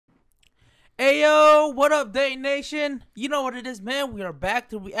Ayo, what up, DayNation? You know what it is, man. We are back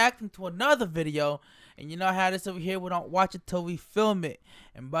to reacting to another video. And you know how this over here, we don't watch it till we film it.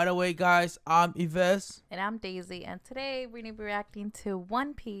 And by the way, guys, I'm Yves. And I'm Daisy. And today we're going to be reacting to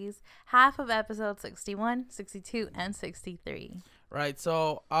One Piece, half of episodes 61, 62, and 63. Right,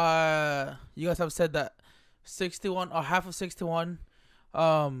 so you guys have said that 61 or half of 61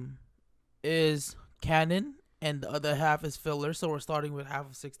 is canon and the other half is filler. So we're starting with half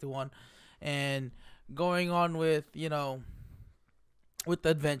of 61 and going on with, you know, with the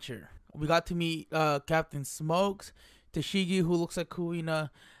adventure. We got to meet Captain Smokes, Tashigi, who looks like Kuina.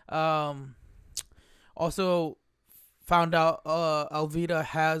 Also found out Alvida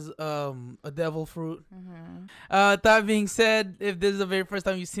has a devil fruit. That being said, if this is the very first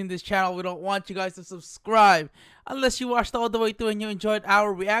time you've seen this channel, we don't want you guys to subscribe unless you watched all the way through and you enjoyed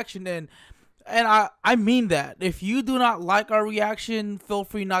our reaction. And I mean that. If you do not like our reaction, feel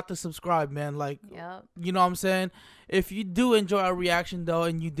free not to subscribe, man. Like, yep. You know what I'm saying? If you do enjoy our reaction, though,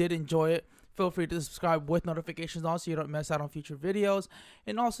 and you did enjoy it, feel free to subscribe with notifications on so you don't miss out on future videos.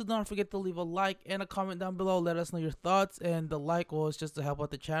 And also, don't forget to leave a like and a comment down below. Let us know your thoughts. And the like was just to help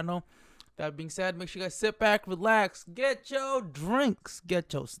out the channel. That being said, make sure you guys sit back, relax, get your drinks,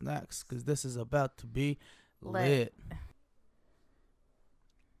 get your snacks, because this is about to be lit.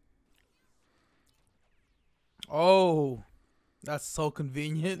 Oh, that's so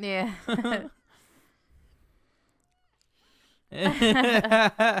convenient. Yeah.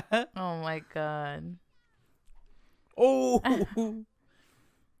 Oh my god. Oh.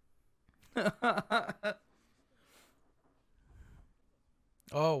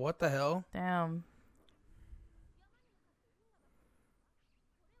 Oh, what the hell? Damn.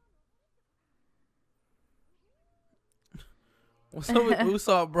 What's up with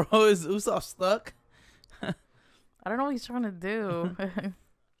Usopp, bro? Is Usopp stuck? I don't know what he's trying to do.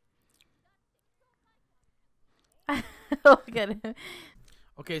 Look at him.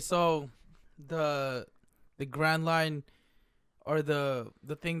 Okay, so the Grand Line, or the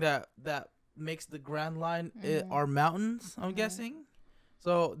thing that makes the Grand Line are mountains, I'm guessing.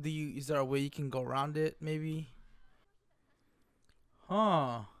 So is there a way you can go around it, maybe?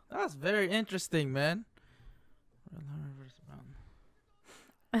 Huh. That's very interesting, man.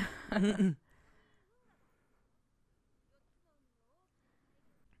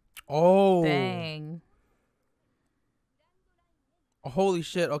 Oh. Dang. Oh, holy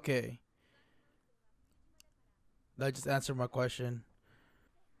shit. Okay. That just answered my question.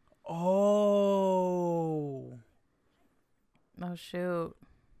 Oh. Oh, shoot.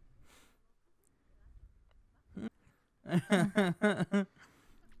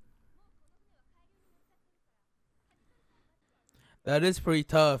 That is pretty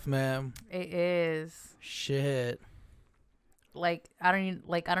tough, man. It is. Shit. Like I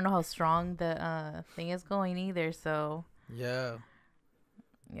don't know how strong the thing is going either, so yeah,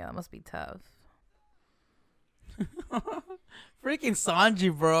 that must be tough. Freaking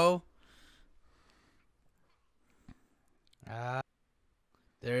Sanji, bro.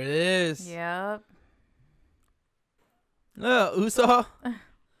 There it is. Yep. Usopp.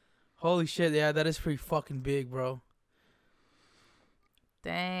 Holy shit, yeah, that is pretty fucking big, bro.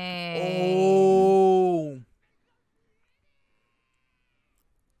 Dang. Oh.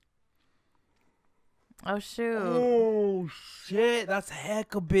 Oh, shoot. Oh, shit. That's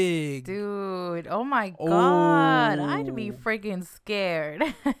hecka big. Dude. Oh, my God. I'd be freaking scared.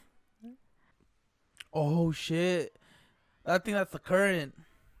 Oh, shit. I think that's the current.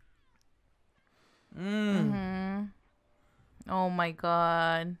 Oh, my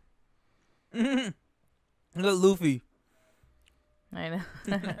God. Look at Luffy. I know.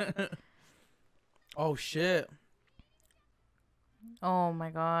 Oh, shit. Oh,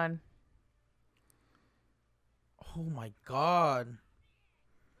 my God. Oh my god.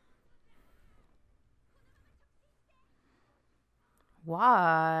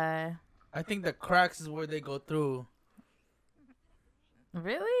 Why? I think the cracks is where they go through.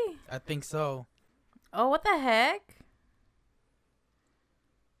 Really? I think so. Oh, what the heck?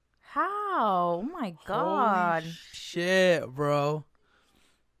 How? Oh my god. Holy shit, bro.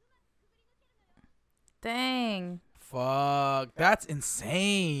 Dang. Fuck. That's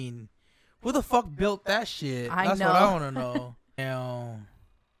insane. Who the fuck built that shit? That's know. what I want to know. Damn.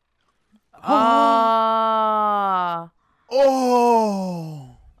 Oh.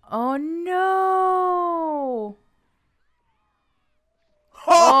 Oh. Oh no.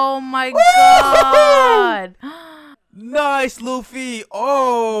 Oh my god. Nice, Luffy.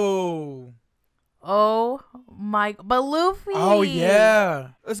 Oh. Oh my. But Luffy. Oh, yeah.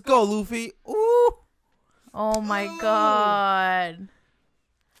 Let's go, Luffy. Ooh. Oh my god.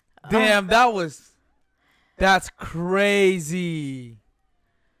 Damn, that's crazy.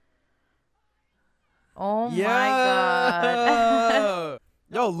 Oh my god.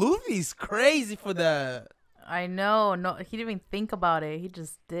 Yo, Luffy's crazy for that. I know. No, he didn't even think about it. He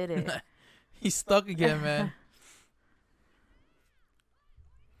just did it. He's stuck again, man.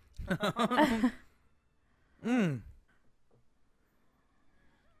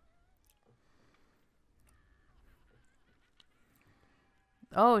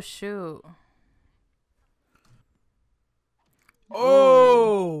 Oh shoot.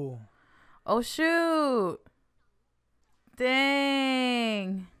 Oh. Oh shoot.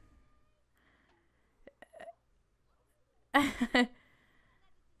 Dang.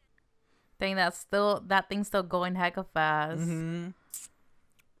 Dang, that thing's still going hecka fast.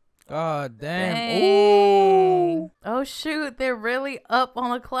 God damn. Dang. Ooh. Oh shoot, they're really up on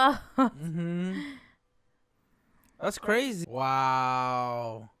the cloud. That's crazy.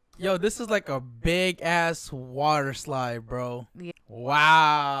 Wow. Yo, this is like a big ass water slide, bro. Yeah.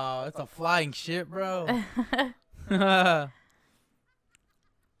 Wow. It's a flying ship, bro.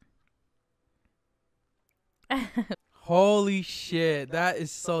 Holy shit. That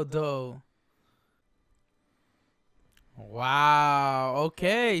is so dope. Wow.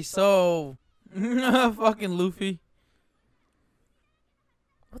 Okay, so fucking Luffy.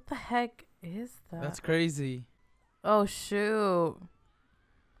 What the heck is that? That's crazy. Oh shoot.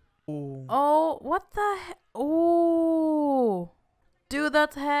 Ooh. Oh, what the heck? Ooh. Dude,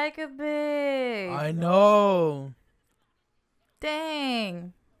 that's hecka big. I know.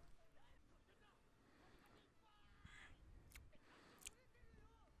 Dang.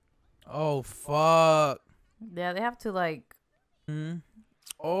 Oh fuck. Yeah, they have to like.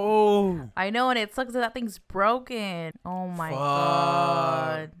 Oh. I know, and it sucks that that thing's broken. Oh my Fuck.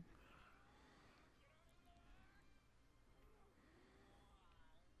 god.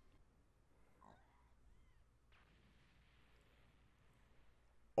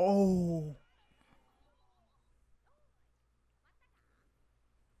 Oh.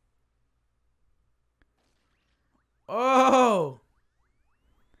 Oh.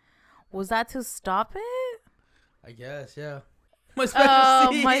 Was that to stop it? I guess, yeah.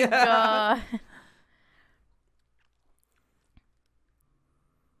 Oh my god.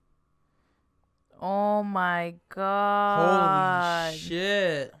 Oh my god. Holy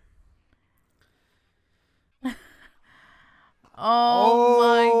shit. Oh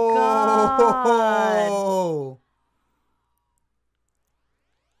my god. Oh.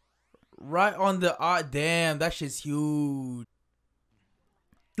 Right on the damn, that shit's huge.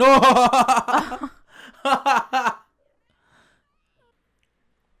 No.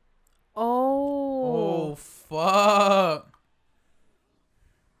 Oh fuck.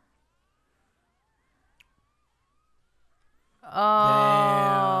 Oh.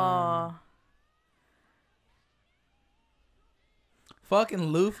 Damn.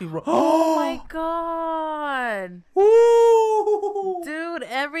 Fucking Luffy, bro. Oh my god. Woo. Dude,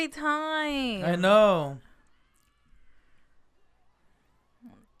 every time. I know.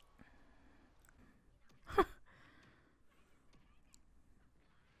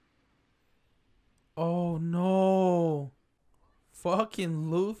 Oh no.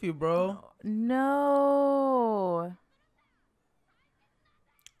 Fucking Luffy, bro. No.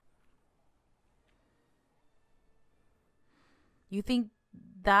 You think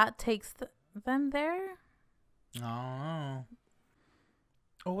that takes them there? I don't know.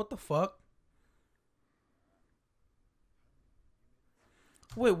 Oh, what the fuck?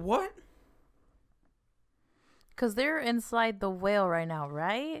 Wait, what? Because they're inside the whale right now,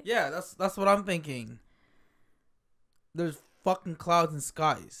 right? Yeah, that's what I'm thinking. There's fucking clouds and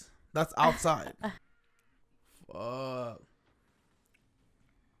skies. That's outside. Fuck.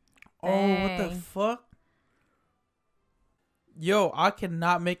 Oh, what the Dang. fuck? Yo, I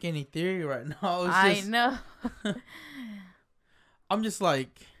cannot make any theory right now. I know. I'm just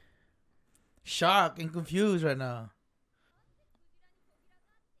like shocked and confused right now.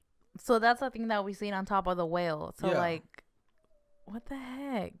 So that's the thing that we seen on top of the whale. So Yeah. like, what the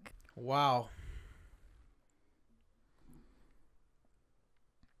heck? Wow.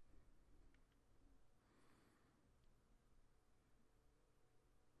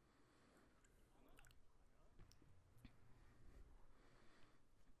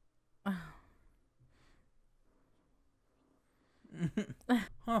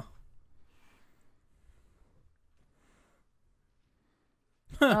 Huh.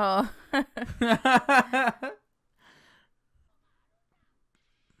 Oh.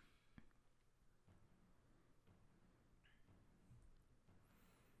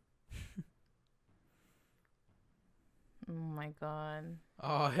 Oh my god.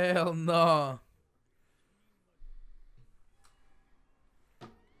 Oh, hell no.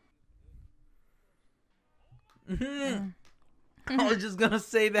 I was just gonna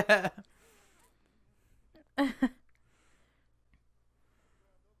say that.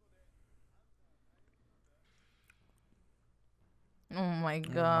 Oh my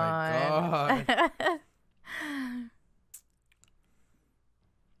god.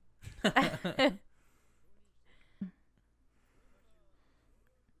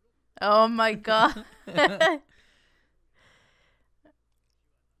 Oh my god. Oh my god.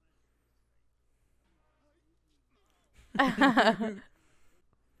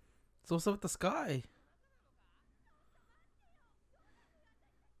 So what's up with the sky?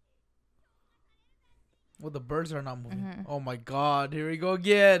 Well, the birds are not moving. Oh my god, here we go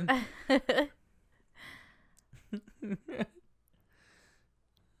again. Is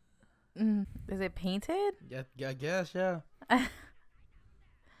it painted? Yeah, I guess, yeah.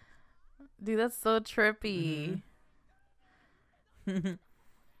 Dude, that's so trippy.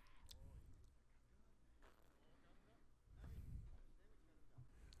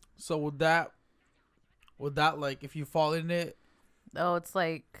 So would that like if you fall in it, Oh, it's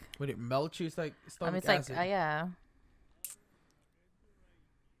like, would it melt you? It's like stomach it's acid. like, yeah.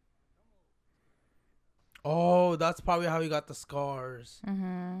 Oh, that's probably how you got the scars.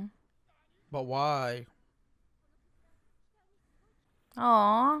 But why?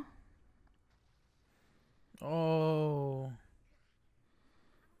 Aw. Oh.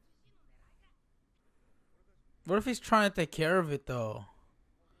 What if he's trying to take care of it though?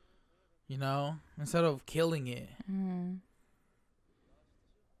 You know, instead of killing it.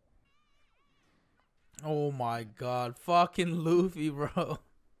 Oh my god, fucking Luffy, bro.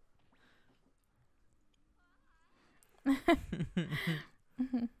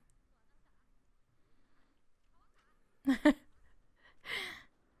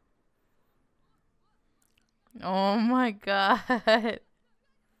 Oh my god.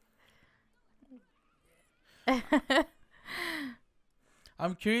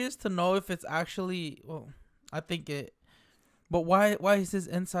 I'm curious to know if it's actually, well, I think it, but why is his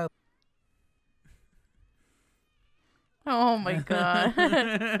inside? Oh my god.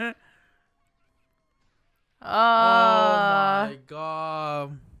 Oh my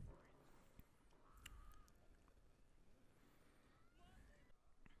god.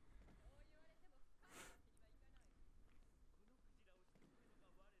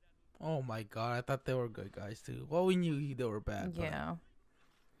 Oh my god, I thought they were good guys too. Well, we knew they were bad. Yeah.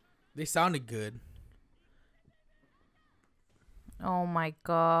 They sounded good. Oh my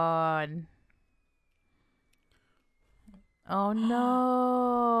god. Oh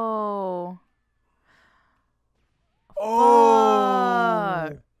no. Oh.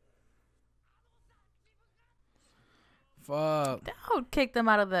 Fuck. That would kick them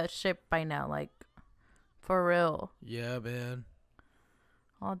out of the ship by now, like, for real. Yeah, man.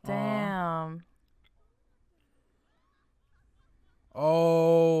 Oh damn.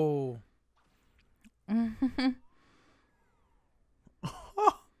 Oh.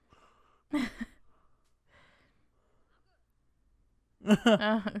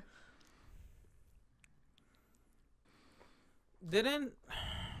 Didn't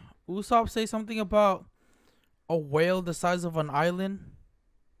Usopp say something about a whale the size of an island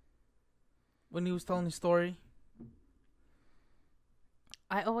when he was telling the story?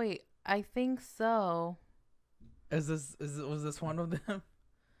 Oh wait, I think so. Was this one of them?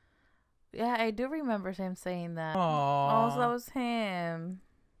 Yeah, I do remember him saying that. Aww. Oh, so that was him.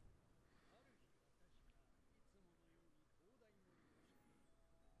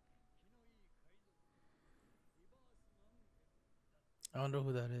 I wonder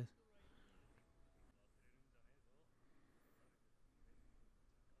who that is.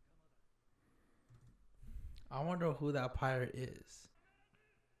 I wonder who that pirate is.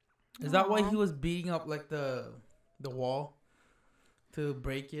 Is that why he was beating up like the wall to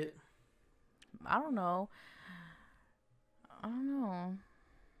break it? I don't know. I don't know.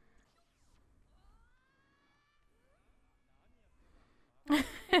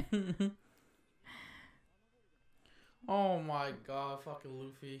 Oh my god, fucking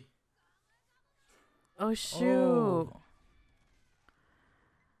Luffy. Oh shoot.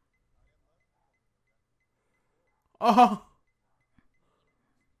 Oh.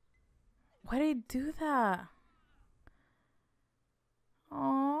 Why did he do that?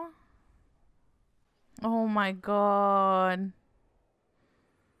 Oh. Oh my god.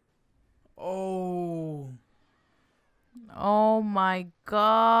 Oh. Oh my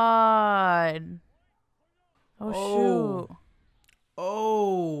god. Oh shoot.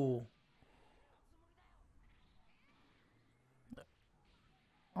 Oh.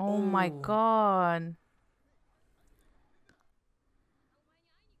 Oh my Ooh. god.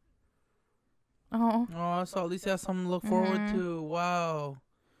 Oh. Oh, so at least you have something to look forward Mhm. to. Wow.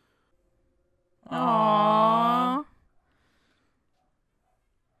 Aww.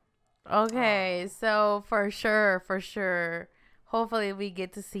 Okay, so for sure, hopefully we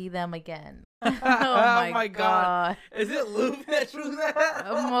get to see them again. Oh my god. Is it Luffy that drew that?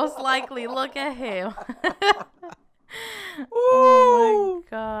 Most likely, look at him. Ooh. Oh my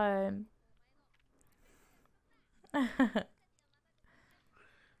god.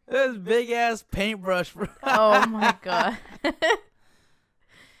 This big ass paintbrush, bro. Oh my god.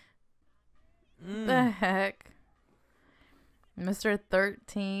 Mm. The heck? Mr.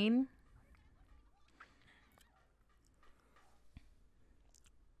 13.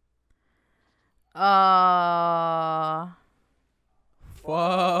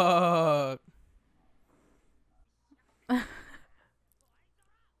 Fuck.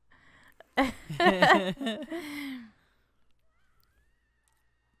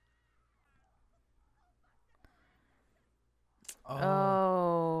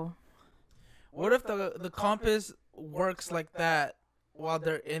 Oh. What if the compass works like that while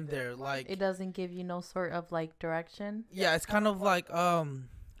they're in there? Like, It doesn't give you no sort of like direction. yeah, it's kind of like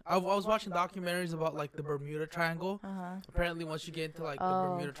I was watching documentaries about like the Bermuda Triangle. Apparently, once you get into like the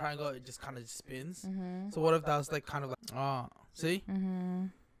Bermuda Triangle, it just kind of spins. Mhm. So what if that was like kind of like see? Mhm.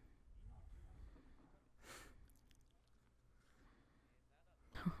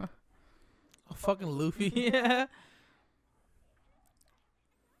 Oh, fucking Luffy. Yeah.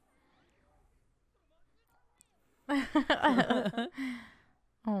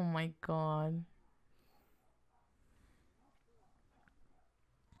 Oh my god.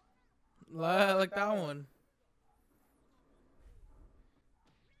 Like that one.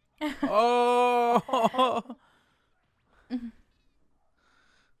 Oh.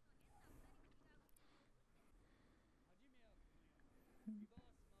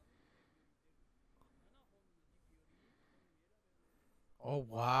 Oh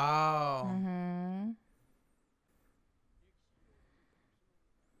wow. Mhm.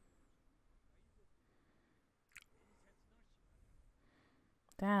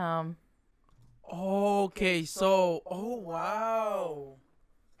 Damn. Okay, so oh wow.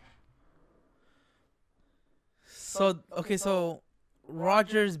 So okay, so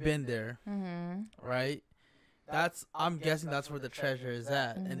Roger's been there, Mhm. right? I'm guessing that's where the treasure is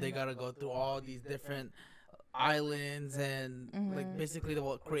at, and they gotta go through all these different islands and like basically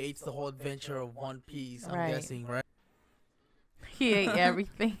what creates the whole adventure of One Piece. I'm Right. guessing, right? He ate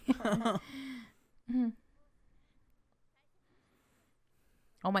everything.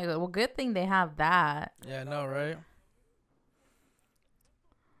 Oh my god. Well, good thing they have that. Yeah, I know, right?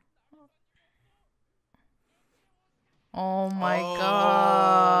 Oh my Oh.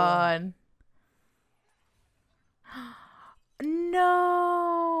 god.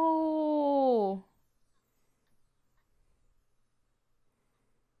 No.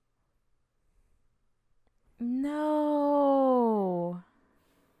 No.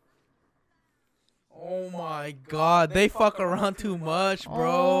 Oh my god, they fuck around too much, Oh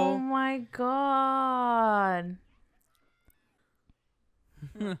bro. my god.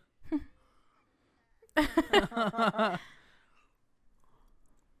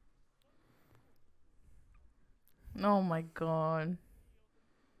 Oh my god.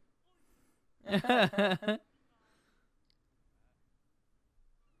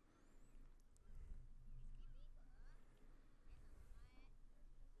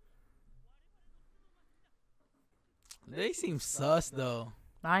 They seem sus though.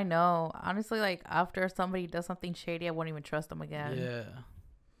 I know. Honestly, like after somebody does something shady, I won't even trust them again. Yeah.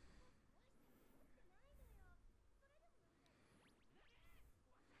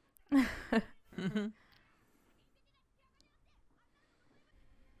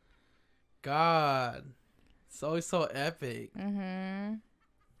 God, it's always so epic. Mhm.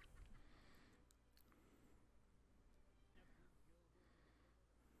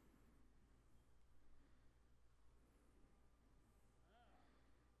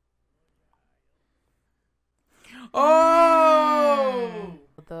 Oh.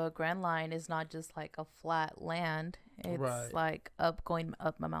 The Grand Line is not just like a flat land. It's Right. like going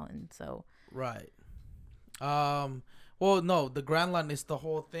up a mountain. So Right. Well, no, the Grand Line is the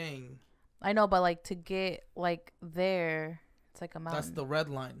whole thing. I know, but like to get like there, it's like a mountain. That's the red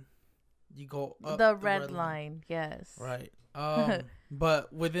line. You go up the red line. Yes. Right.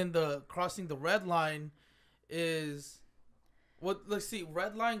 But within the crossing the red line is what? Let's see.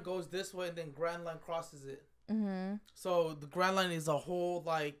 Red line goes this way, and then Grand Line crosses it. So the Grand Line is a whole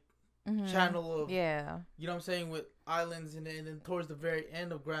like channel of Yeah. you know what I'm saying with islands, and then towards the very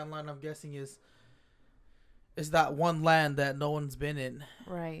end of Grand Line, I'm guessing is that one land that no one's been in.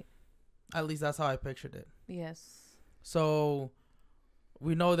 Right. At least that's how I pictured it. Yes. So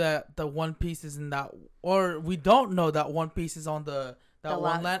we know that the One Piece is in that, or we don't know that One Piece is on that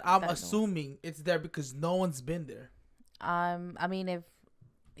one land. I'm assuming it's there because no one's been there. I mean, it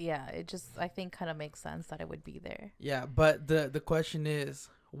just, I think, kind of makes sense that it would be there. Yeah, but the question is,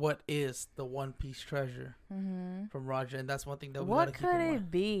 what is the One Piece treasure from Roger? And that's one thing that we gotta keep in mind. What could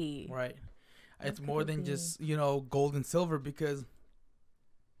it be? Right. It's more than just, gold and silver, because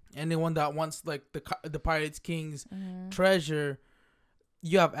anyone that wants like the Pirates King's treasure,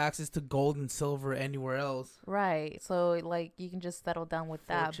 you have access to gold and silver anywhere else. Right. So like you can just settle down with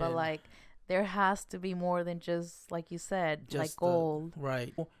that, but like there has to be more than just, like you said, just like gold.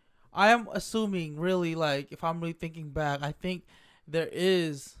 Right. I am assuming, really, like, if I'm really thinking back, I think there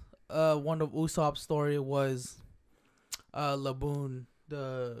is one of Usopp's story was Laboon,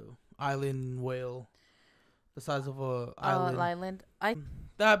 the island whale, the size of a island.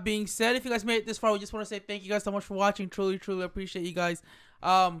 That being said, if you guys made it this far, we just want to say thank you guys so much for watching. Truly, truly appreciate you guys.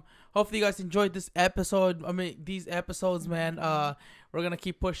 Hopefully you guys enjoyed this episode. I mean, these episodes, man. We're gonna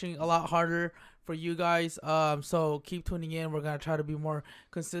keep pushing a lot harder for you guys. So keep tuning in. We're gonna try to be more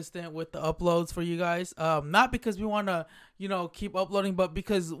consistent with the uploads for you guys. Not because we wanna, keep uploading, but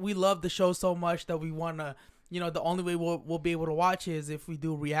because we love the show so much that we wanna, the only way we'll be able to watch it is if we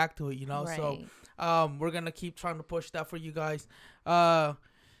do react to it, Right. So we're gonna keep trying to push that for you guys.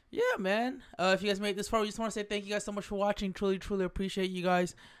 Yeah, man. If you guys made it this far, we just want to say thank you guys so much for watching. Truly, truly appreciate you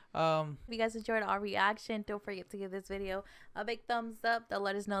guys. If you guys enjoyed our reaction, don't forget to give this video a big thumbs up. That'll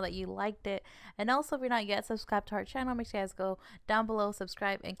let us know that you liked it. And also, if you're not yet subscribed to our channel, make sure you guys go down below,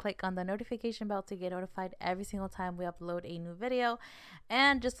 subscribe, and click on the notification bell to get notified every single time we upload a new video.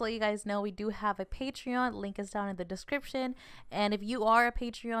 And just to let you guys know, we do have a Patreon. Link is down in the description. And if you are a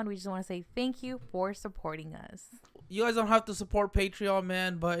Patreon, we just want to say thank you for supporting us. You guys don't have to support Patreon,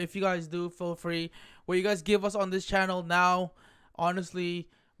 man, but if you guys do, feel free. What you guys give us on this channel now, honestly,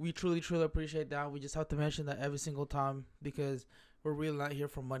 we truly, truly appreciate that. We just have to mention that every single time because we're really not here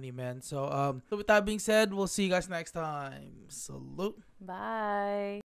for money, man. So with that being said, we'll see you guys next time. Salute. Bye.